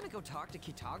 We're just gonna go talk to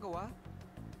Kitagawa.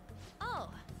 Oh,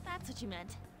 that's what you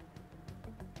meant.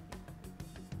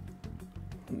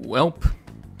 Welp.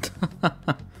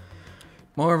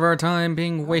 More of our time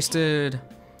being wasted.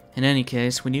 In any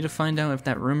case, we need to find out if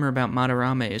that rumor about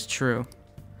Madarame is true.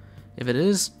 If it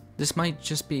is, this might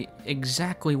just be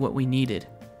exactly what we needed.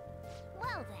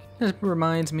 Well then. This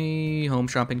reminds me, home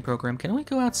shopping program. Can we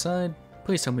go outside?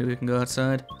 Please tell me we can go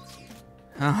outside.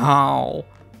 Oh.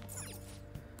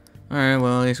 Alright,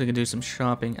 well, at least we can do some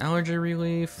shopping. Allergy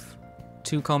relief,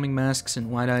 2 calming masks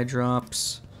and white-eye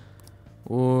drops,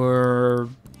 or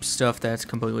stuff that's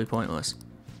completely pointless.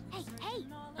 Hey, hey!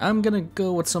 I'm gonna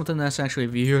go with something that's actually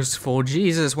useful.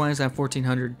 Jesus, why is that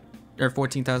 1,400 or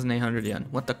 14,800 yen?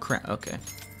 What the crap? Okay.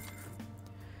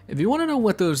 If you want to know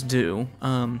what those do,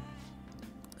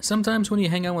 sometimes when you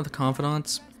hang out with the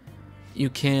confidants, you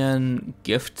can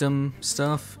gift them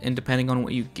stuff, and depending on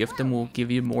what you gift them will give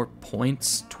you more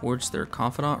points towards their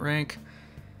confidant rank.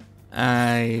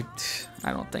 I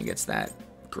don't think it's that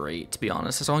great, to be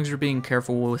honest. As long as you're being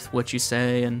careful with what you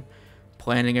say and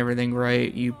planning everything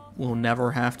right, you will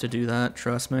never have to do that,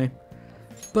 trust me.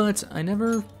 But I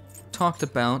never talked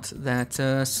about that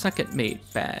second mate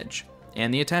badge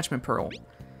and the attachment pearl.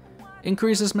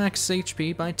 Increases max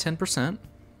HP by 10%.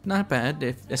 Not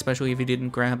bad, especially if you didn't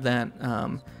grab that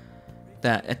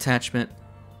that attachment,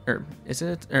 or is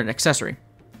it an accessory?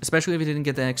 Especially if you didn't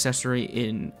get that accessory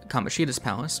in Kamoshida's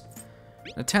palace.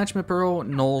 Attachment pearl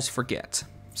nulls forget,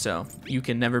 so you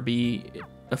can never be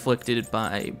afflicted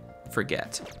by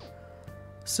forget.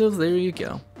 So there you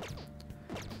go.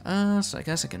 So I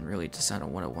guess I can really decide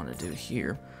on what I want to do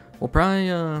here. We'll probably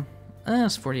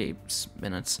it's 48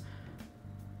 minutes.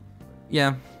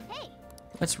 Yeah.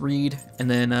 Let's read, and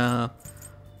then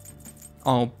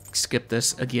I'll skip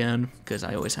this again, because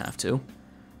I always have to.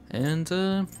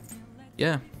 And,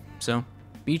 yeah. So,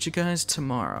 beat you guys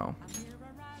tomorrow.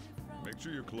 Make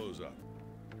sure your clothes up.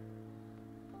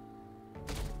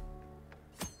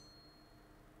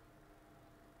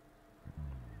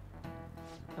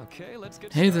 Okay, let's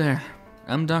get Hey started. there.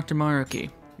 I'm Dr. Maruki,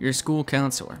 your school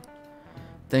counselor.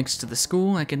 Thanks to the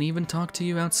school, I can even talk to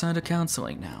you outside of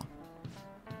counseling now.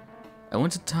 I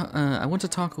want to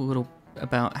talk a little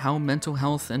about how mental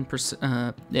health and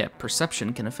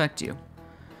perception can affect you.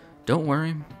 Don't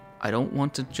worry, I don't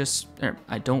want to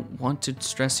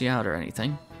stress you out or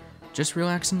anything. Just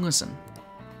relax and listen.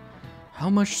 How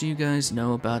much do you guys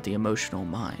know about the emotional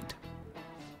mind?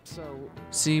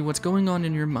 See, what's going on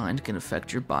in your mind can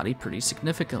affect your body pretty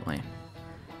significantly.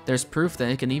 There's proof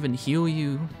that it can even heal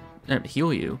you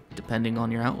depending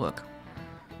on your outlook.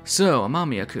 So,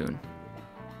 Amamiya-kun,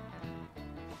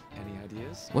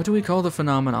 what do we call the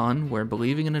phenomenon where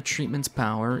believing in a treatment's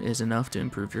power is enough to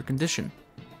improve your condition?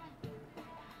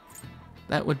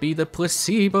 That would be the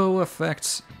placebo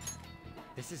effect.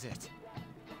 This is it.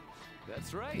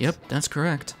 That's right. Yep, that's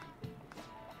correct.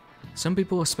 Some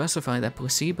people specify that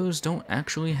placebos don't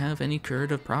actually have any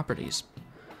curative properties.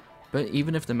 But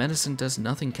even if the medicine does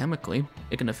nothing chemically,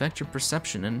 it can affect your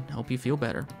perception and help you feel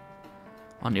better.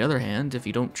 On the other hand, if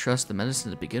you don't trust the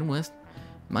medicine to begin with, it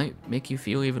might make you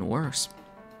feel even worse.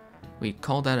 We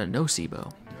call that a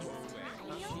nocebo.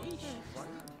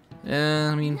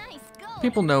 I mean,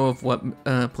 people know of what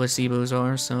placebos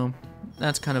are, so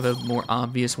that's kind of a more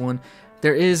obvious one.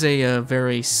 There is a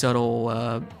very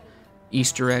subtle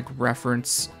Easter egg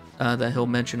reference that he'll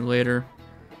mention later.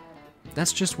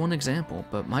 That's just one example,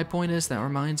 but my point is that our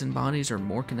minds and bodies are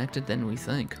more connected than we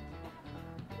think.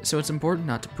 So it's important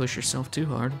not to push yourself too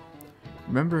hard.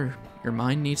 Remember, your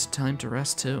mind needs time to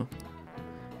rest too.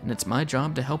 And it's my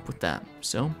job to help with that,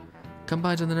 so come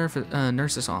by to the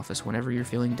nurse's office whenever you're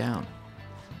feeling down.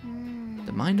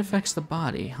 The mind affects the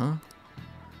body, huh?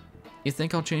 You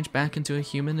think I'll change back into a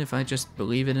human if I just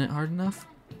believe in it hard enough?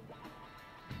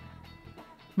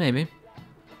 Maybe.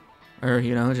 Or,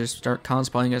 you know, just start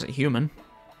cosplaying as a human.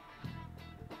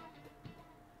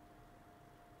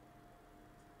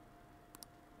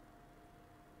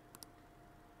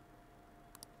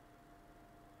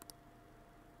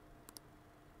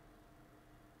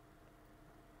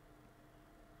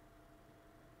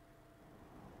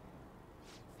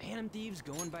 Phantom thieves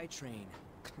going by train.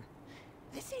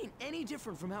 This ain't any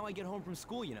different from how I get home from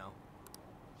school, you know.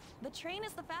 The train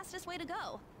is the fastest way to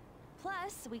go.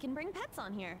 Plus, we can bring pets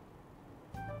on here.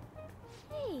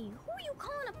 Hey, who are you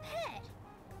calling a pet?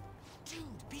 Dude,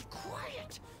 be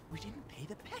quiet! We didn't pay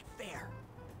the pet fare.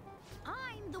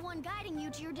 I'm the one guiding you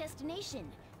to your destination.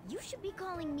 You should be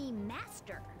calling me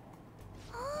Master.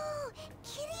 Oh,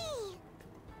 Kitty!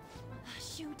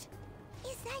 Shoot.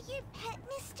 Is that your pet,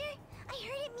 mister? I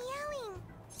heard it meowing.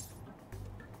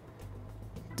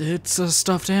 It's a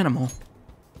stuffed animal.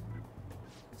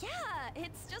 Yeah,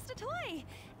 it's just a toy.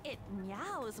 It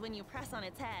meows when you press on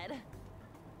its head.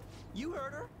 You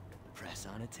heard her. Press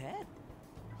on its head.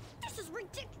 This is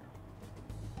ridiculous.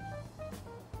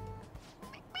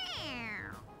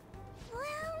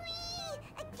 Wowie!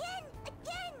 Again!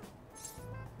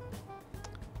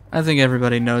 I think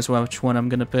everybody knows which one I'm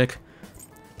gonna pick.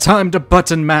 Time to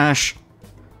button mash!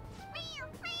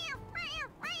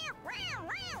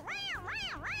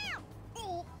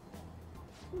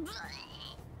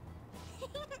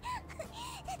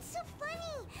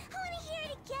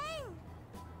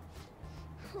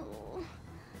 Oh,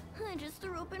 I just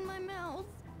threw up in my mouth.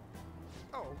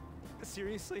 Oh,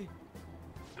 seriously?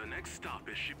 The next stop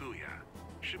is Shibuya.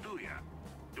 Shibuya.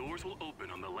 Doors will open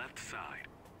on the left side.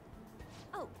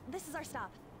 Oh, this is our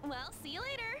stop. Well, see you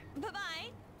later. Bye-bye.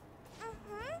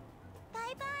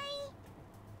 Bye-bye.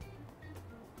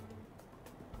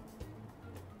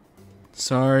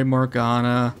 Sorry,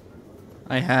 Morgana.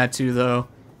 I had to, though.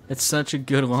 It's such a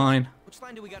good line. Which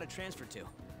line do we gotta transfer to?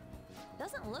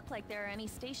 Doesn't look like there are any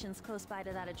stations close by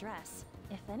to that address.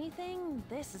 If anything,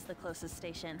 this is the closest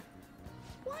station.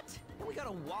 What? And we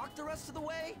gotta walk the rest of the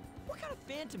way? What kind of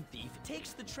phantom thief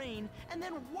takes the train and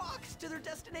then walks to their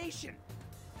destination?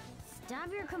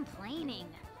 Stop your complaining.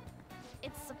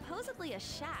 It's supposedly a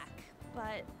shack,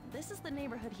 but this is the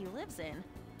neighborhood he lives in.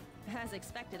 As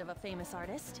expected of a famous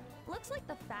artist. Looks like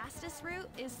the fastest route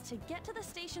is to get to the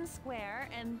station square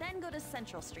and then go to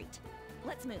Central Street.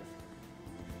 Let's move.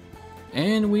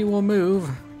 And we will move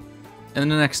in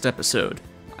the next episode.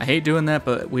 I hate doing that,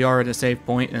 but we are at a save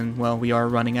point, and, well, we are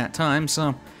running out of time,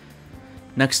 so...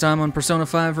 Next time on Persona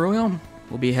 5 Royal,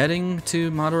 we'll be heading to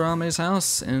Madarame's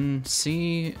house and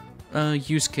see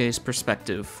Yusuke's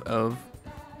perspective of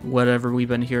whatever we've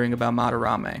been hearing about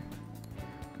Madarame.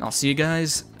 And I'll see you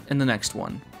guys in the next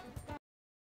one.